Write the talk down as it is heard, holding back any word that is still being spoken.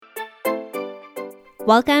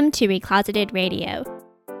Welcome to Recloseted Radio,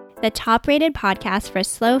 the top-rated podcast for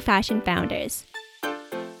slow fashion founders.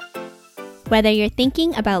 Whether you're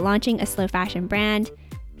thinking about launching a slow fashion brand,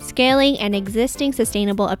 scaling an existing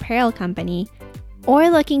sustainable apparel company, or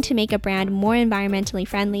looking to make a brand more environmentally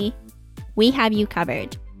friendly, we have you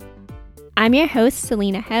covered. I'm your host,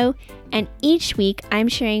 Selena Ho, and each week I'm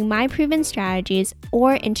sharing my proven strategies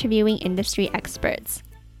or interviewing industry experts.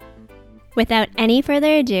 Without any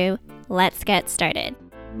further ado, let's get started.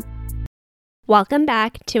 Welcome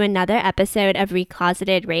back to another episode of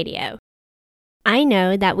Recloseted Radio. I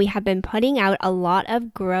know that we have been putting out a lot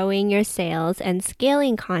of growing your sales and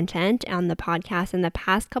scaling content on the podcast in the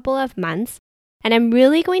past couple of months, and I'm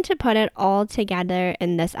really going to put it all together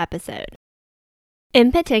in this episode.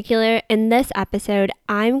 In particular, in this episode,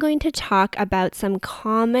 I'm going to talk about some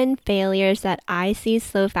common failures that I see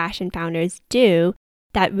slow fashion founders do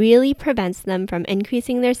that really prevents them from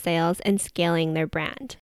increasing their sales and scaling their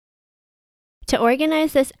brand. To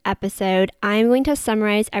organize this episode, I'm going to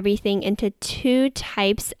summarize everything into two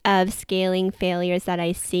types of scaling failures that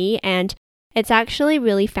I see, and it's actually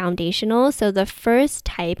really foundational. So the first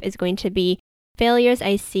type is going to be failures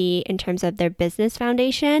I see in terms of their business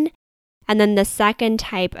foundation. And then the second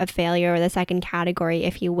type of failure, or the second category,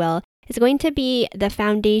 if you will, is going to be the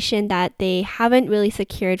foundation that they haven't really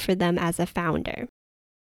secured for them as a founder.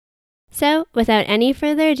 So without any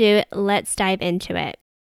further ado, let's dive into it.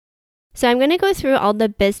 So I'm going to go through all the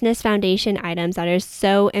business foundation items that are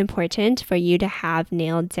so important for you to have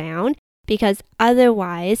nailed down, because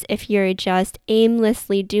otherwise, if you're just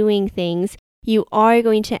aimlessly doing things, you are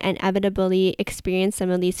going to inevitably experience some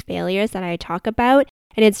of these failures that I talk about,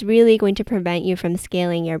 and it's really going to prevent you from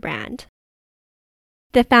scaling your brand.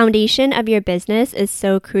 The foundation of your business is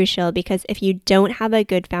so crucial because if you don't have a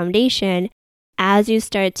good foundation, as you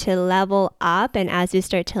start to level up and as you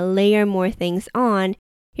start to layer more things on,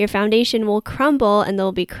 your foundation will crumble and there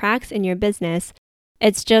will be cracks in your business.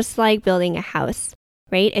 It's just like building a house,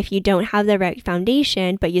 right? If you don't have the right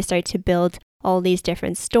foundation, but you start to build all these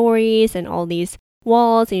different stories and all these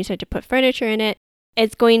walls and you start to put furniture in it,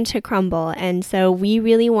 it's going to crumble. And so we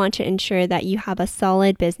really want to ensure that you have a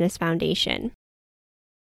solid business foundation.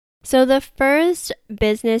 So the first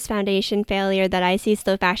business foundation failure that I see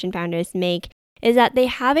slow fashion founders make is that they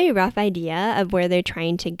have a rough idea of where they're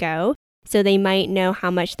trying to go. So they might know how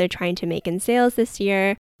much they're trying to make in sales this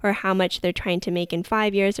year, or how much they're trying to make in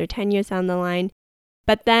 5 years or 10 years down the line.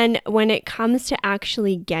 But then when it comes to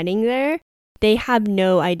actually getting there, they have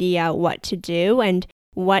no idea what to do and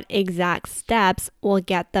what exact steps will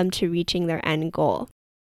get them to reaching their end goal.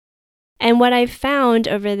 And what I've found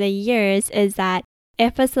over the years is that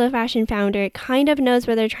if a slow fashion founder kind of knows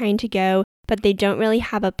where they're trying to go, but they don't really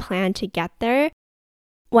have a plan to get there,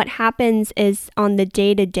 what happens is on the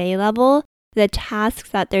day-to-day level, the tasks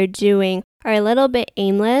that they're doing are a little bit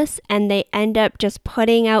aimless and they end up just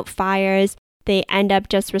putting out fires. They end up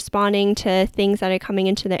just responding to things that are coming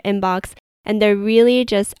into their inbox, and they're really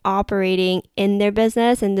just operating in their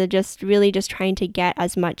business and they're just really just trying to get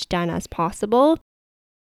as much done as possible.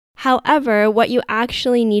 However, what you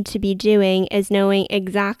actually need to be doing is knowing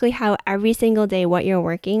exactly how every single day what you're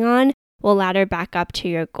working on will ladder back up to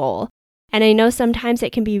your goal. And I know sometimes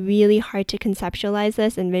it can be really hard to conceptualize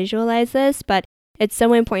this and visualize this, but it's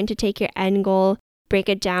so important to take your end goal, break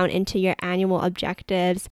it down into your annual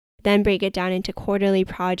objectives, then break it down into quarterly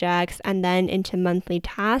projects, and then into monthly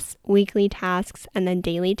tasks, weekly tasks, and then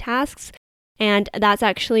daily tasks. And that's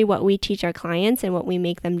actually what we teach our clients and what we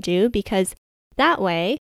make them do, because that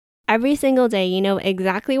way, every single day, you know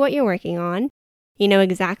exactly what you're working on, you know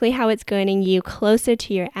exactly how it's getting you closer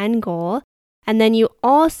to your end goal, and then you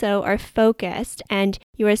also are focused and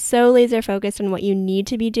you are so laser focused on what you need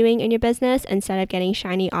to be doing in your business instead of getting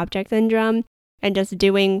shiny object syndrome and just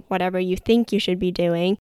doing whatever you think you should be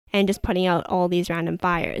doing and just putting out all these random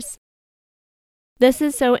fires. This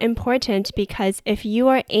is so important because if you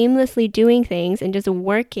are aimlessly doing things and just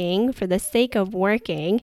working for the sake of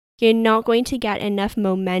working, you're not going to get enough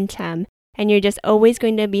momentum and you're just always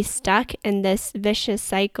going to be stuck in this vicious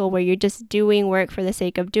cycle where you're just doing work for the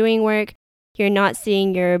sake of doing work. You're not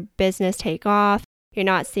seeing your business take off, you're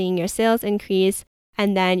not seeing your sales increase,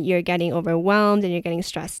 and then you're getting overwhelmed and you're getting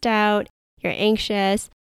stressed out, you're anxious,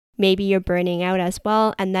 maybe you're burning out as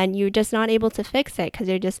well, and then you're just not able to fix it because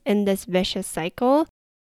you're just in this vicious cycle.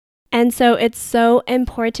 And so it's so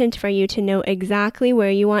important for you to know exactly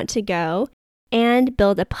where you want to go and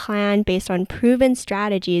build a plan based on proven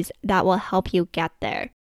strategies that will help you get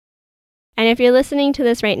there. And if you're listening to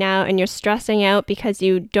this right now and you're stressing out because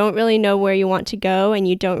you don't really know where you want to go and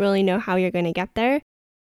you don't really know how you're going to get there,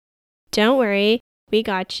 don't worry, we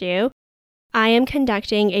got you. I am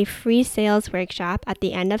conducting a free sales workshop at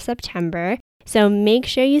the end of September. So make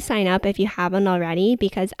sure you sign up if you haven't already,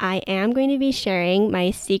 because I am going to be sharing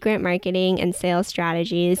my secret marketing and sales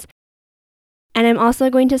strategies. And I'm also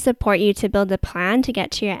going to support you to build a plan to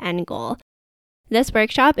get to your end goal. This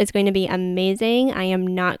workshop is going to be amazing. I am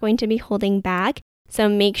not going to be holding back. So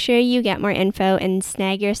make sure you get more info and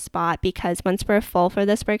snag your spot, because once we're full for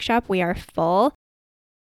this workshop, we are full.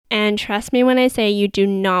 And trust me when I say you do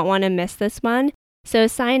not want to miss this one. So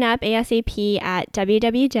sign up ASAP at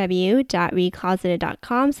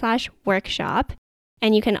www.recloseted.com/workshop.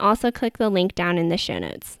 And you can also click the link down in the show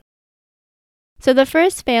notes. So the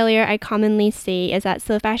first failure I commonly see is that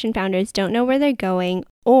slow fashion founders don't know where they're going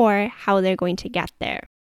or how they're going to get there.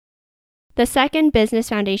 The second business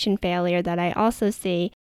foundation failure that I also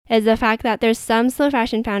see is the fact that there's some slow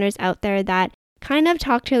fashion founders out there that kind of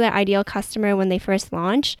talk to their ideal customer when they first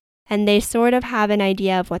launch, and they sort of have an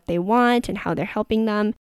idea of what they want and how they're helping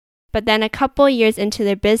them. But then a couple years into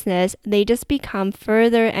their business, they just become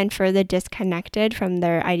further and further disconnected from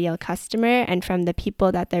their ideal customer and from the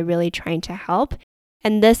people that they're really trying to help.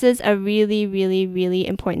 And this is a really, really, really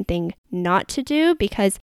important thing not to do,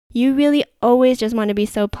 because you really always just want to be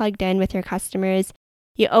so plugged in with your customers.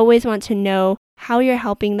 You always want to know how you're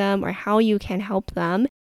helping them or how you can help them.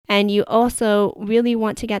 And you also really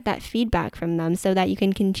want to get that feedback from them so that you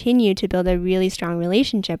can continue to build a really strong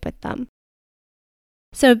relationship with them.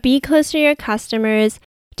 So be close to your customers,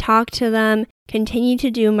 talk to them, continue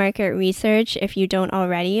to do market research if you don't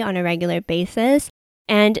already on a regular basis,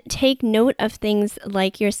 and take note of things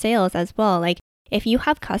like your sales as well. Like if you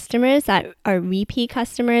have customers that are repeat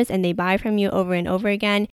customers and they buy from you over and over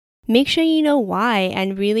again, make sure you know why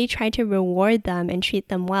and really try to reward them and treat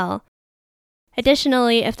them well.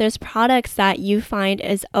 Additionally, if there's products that you find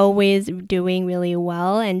is always doing really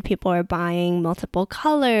well and people are buying multiple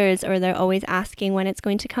colors, or they're always asking when it's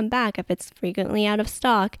going to come back if it's frequently out of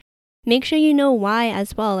stock, make sure you know why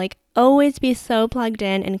as well. Like always be so plugged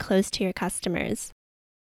in and close to your customers.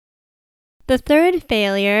 The third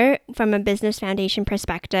failure from a business foundation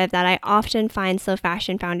perspective that I often find slow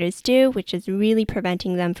fashion founders do, which is really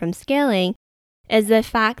preventing them from scaling, is the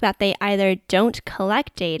fact that they either don't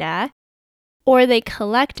collect data or they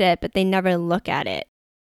collect it, but they never look at it.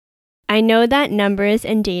 I know that numbers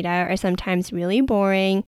and data are sometimes really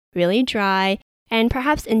boring, really dry, and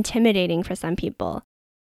perhaps intimidating for some people.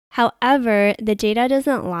 However, the data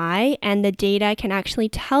doesn't lie, and the data can actually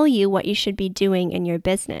tell you what you should be doing in your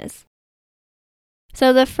business.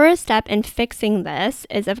 So the first step in fixing this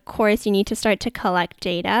is, of course, you need to start to collect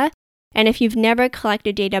data. And if you've never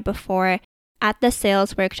collected data before, at the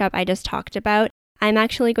sales workshop I just talked about, I'm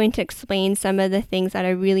actually going to explain some of the things that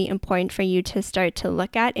are really important for you to start to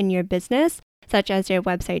look at in your business, such as your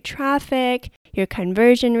website traffic, your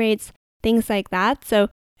conversion rates, things like that. So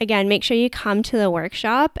again, make sure you come to the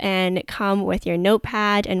workshop and come with your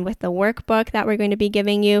notepad and with the workbook that we're going to be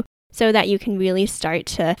giving you so that you can really start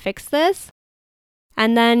to fix this.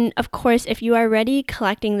 And then, of course, if you are already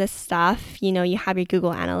collecting this stuff, you have your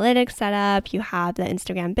Google Analytics set up, you have the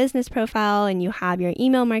Instagram business profile, and you have your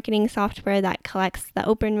email marketing software that collects the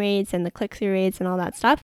open rates and the click-through rates and all that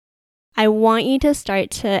stuff, I want you to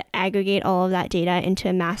start to aggregate all of that data into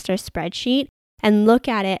a master spreadsheet and look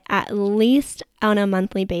at it at least on a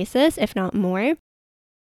monthly basis, if not more.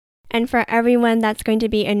 And for everyone that's going to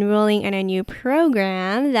be enrolling in a new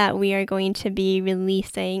program that we are going to be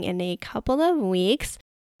releasing in a couple of weeks,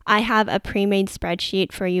 I have a pre-made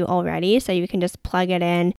spreadsheet for you already, so you can just plug it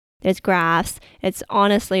in. There's graphs. It's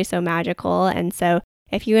honestly so magical. And so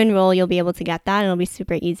if you enroll, you'll be able to get that, and it'll be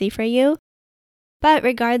super easy for you. But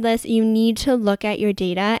regardless, you need to look at your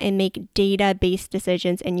data and make data-based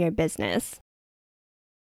decisions in your business.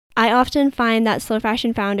 I often find that slow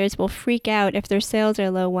fashion founders will freak out if their sales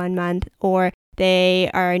are low one month or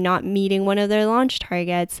they are not meeting one of their launch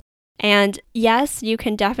targets. And yes, you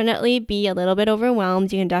can definitely be a little bit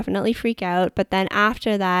overwhelmed. You can definitely freak out. But then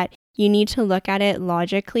after that, you need to look at it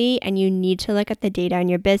logically, and you need to look at the data in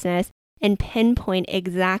your business and pinpoint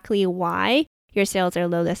exactly why your sales are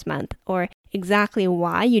low this month or exactly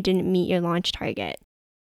why you didn't meet your launch target.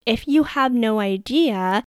 If you have no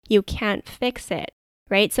idea, you can't fix it.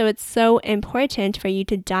 Right? So it's so important for you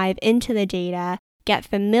to dive into the data, get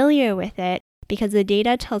familiar with it, because the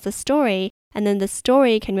data tells a story, and then the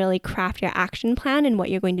story can really craft your action plan and what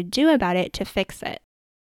you're going to do about it to fix it.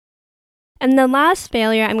 And the last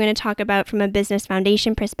failure I'm going to talk about from a business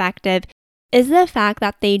foundation perspective is the fact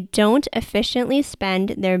that they don't efficiently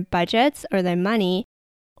spend their budgets or their money,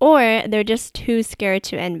 or they're just too scared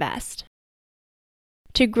to invest.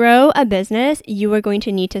 To grow a business, you are going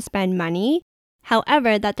to need to spend money.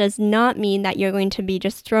 However, that does not mean that you're going to be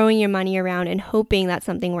just throwing your money around and hoping that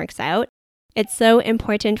something works out. It's so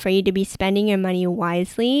important for you to be spending your money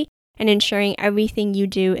wisely and ensuring everything you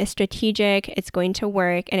do is strategic, it's going to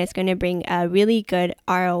work, and it's going to bring a really good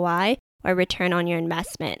ROI or return on your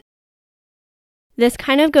investment. This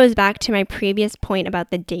kind of goes back to my previous point about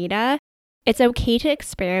the data. It's okay to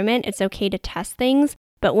experiment, it's okay to test things,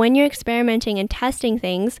 but when you're experimenting and testing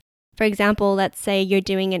things, for example, let's say you're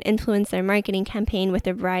doing an influencer marketing campaign with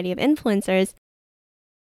a variety of influencers,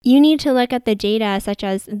 you need to look at the data such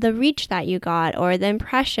as the reach that you got or the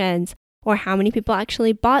impressions or how many people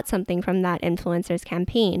actually bought something from that influencer's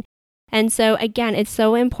campaign. And so again, it's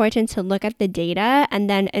so important to look at the data and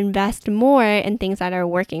then invest more in things that are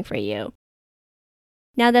working for you.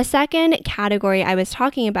 Now, the second category I was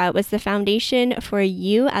talking about was the foundation for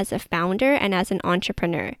you as a founder and as an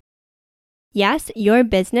entrepreneur. Yes, your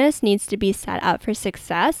business needs to be set up for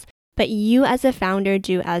success, but you as a founder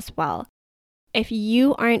do as well. If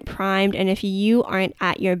you aren't primed and if you aren't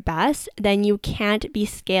at your best, then you can't be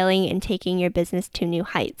scaling and taking your business to new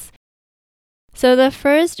heights. So the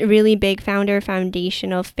first really big founder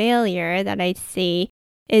foundational failure that I see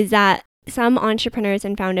is that some entrepreneurs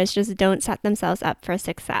and founders just don't set themselves up for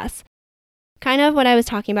success. Kind of what I was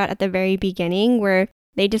talking about at the very beginning, where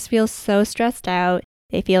they just feel so stressed out,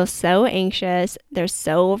 they feel so anxious, they're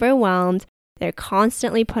so overwhelmed, they're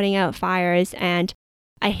constantly putting out fires, and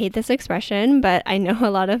I hate this expression, but I know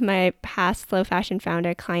a lot of my past slow fashion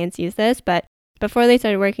founder clients use this, but before they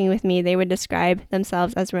started working with me, they would describe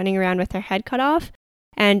themselves as running around with their head cut off.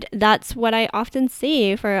 And that's what I often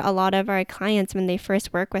see for a lot of our clients when they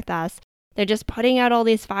first work with us. They're just putting out all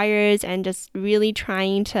these fires and just really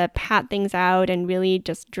trying to pat things out and really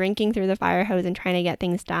just drinking through the fire hose and trying to get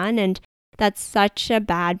things done. And that's such a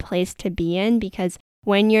bad place to be in, because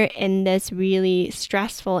when you're in this really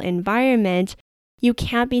stressful environment, you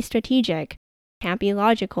can't be strategic, can't be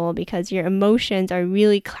logical, because your emotions are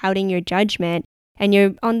really clouding your judgment and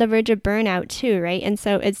you're on the verge of burnout too, right? And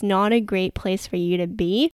so it's not a great place for you to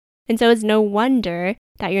be. And so it's no wonder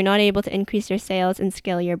that you're not able to increase your sales and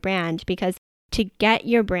scale your brand, because to get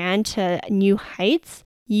your brand to new heights,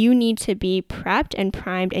 you need to be prepped and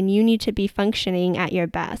primed and you need to be functioning at your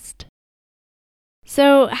best.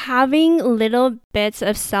 So having little bits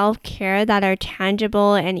of self-care that are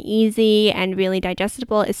tangible and easy and really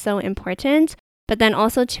digestible is so important. But then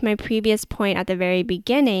also, to my previous point at the very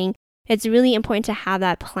beginning, it's really important to have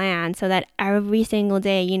that plan so that every single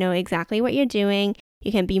day you know exactly what you're doing,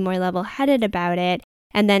 you can be more level-headed about it,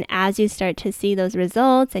 and then as you start to see those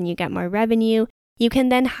results and you get more revenue, you can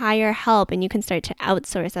then hire help and you can start to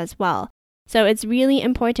outsource as well. So it's really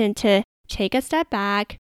important to take a step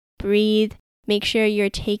back, breathe, make sure you're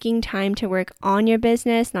taking time to work on your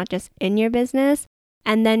business, not just in your business,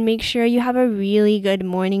 and then make sure you have a really good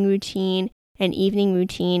morning routine and evening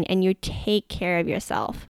routine and you take care of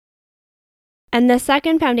yourself. And the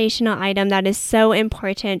second foundational item that is so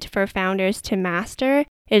important for founders to master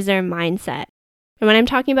is their mindset. And when I'm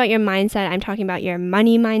talking about your mindset, I'm talking about your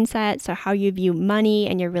money mindset, so how you view money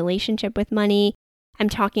and your relationship with money. I'm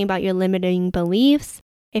talking about your limiting beliefs.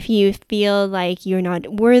 If you feel like you're not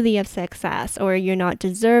worthy of success or you're not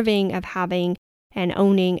deserving of having and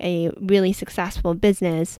owning a really successful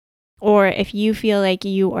business, or if you feel like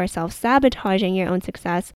you are self-sabotaging your own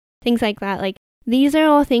success, things like that, like these are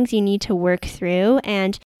all things you need to work through.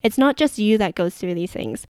 And it's not just you that goes through these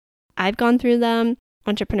things. I've gone through them.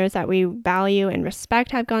 Entrepreneurs that we value and respect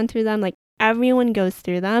have gone through them. Like everyone goes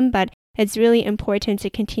through them, but it's really important to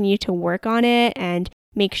continue to work on it and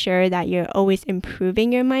make sure that you're always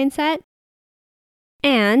improving your mindset.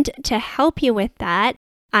 And to help you with that,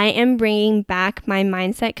 I am bringing back my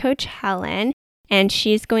mindset coach, Helen, and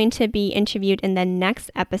she's going to be interviewed in the next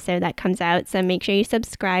episode that comes out. So make sure you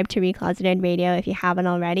subscribe to Recloseted Radio if you haven't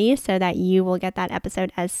already, so that you will get that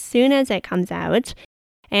episode as soon as it comes out.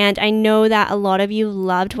 And I know that a lot of you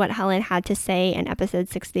loved what Helen had to say in episode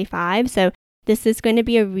 65. So this is going to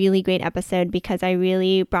be a really great episode because I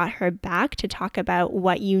really brought her back to talk about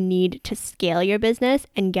what you need to scale your business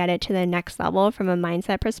and get it to the next level from a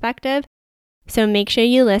mindset perspective. So make sure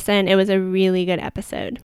you listen. It was a really good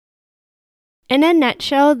episode. In a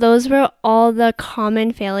nutshell, those were all the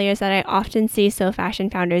common failures that I often see slow fashion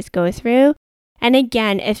founders go through. And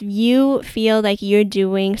again, if you feel like you're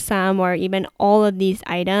doing some or even all of these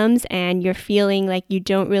items and you're feeling like you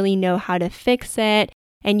don't really know how to fix it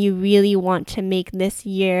and you really want to make this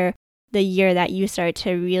year the year that you start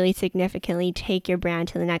to really significantly take your brand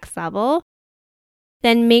to the next level,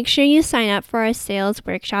 then make sure you sign up for our sales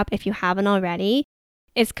workshop if you haven't already.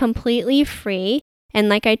 It's completely free. And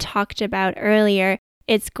like I talked about earlier,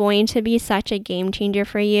 It's going to be such a game changer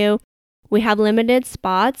for you. We have limited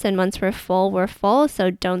spots, and once we're full,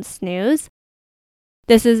 so don't snooze.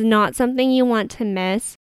 This is not something you want to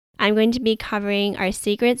miss. I'm going to be covering our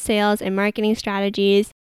secret sales and marketing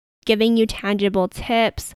strategies, giving you tangible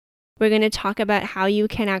tips. We're going to talk about how you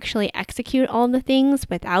can actually execute all the things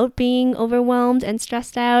without being overwhelmed and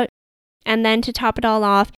stressed out. And then to top it all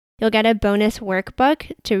off, you'll get a bonus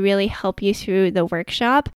workbook to really help you through the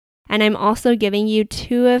workshop. And I'm also giving you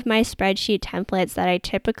 2 of my spreadsheet templates that I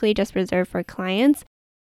typically just reserve for clients.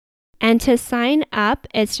 And to sign up,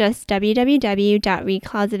 it's just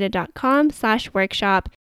www.recloseted.com/workshop.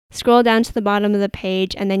 Scroll down to the bottom of the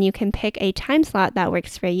page, and then you can pick a time slot that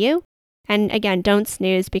works for you. And again, don't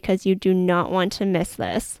snooze because you do not want to miss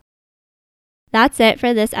this. That's it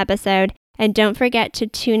for this episode. And don't forget to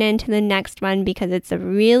tune in to the next one because it's a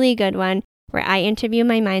really good one where I interview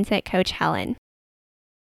my mindset coach, Helen.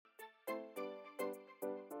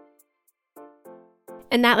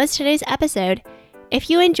 And that was today's episode. If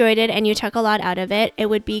you enjoyed it and you took a lot out of it, it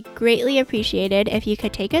would be greatly appreciated if you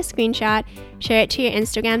could take a screenshot, share it to your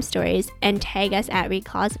Instagram stories, and tag us at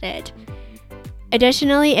Recloseted.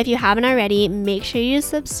 Additionally, if you haven't already, make sure you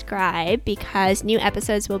subscribe because new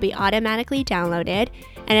episodes will be automatically downloaded,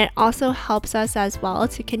 and it also helps us as well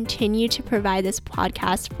to continue to provide this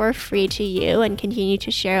podcast for free to you and continue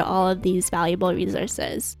to share all of these valuable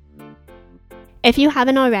resources. If you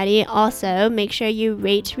haven't already, also make sure you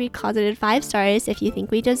rate Recloseted 5 stars if you think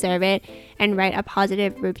we deserve it and write a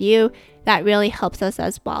positive review. That really helps us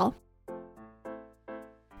as well.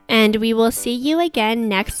 And we will see you again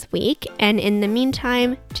next week. And in the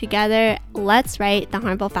meantime, together, let's right the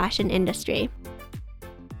harmful fashion industry.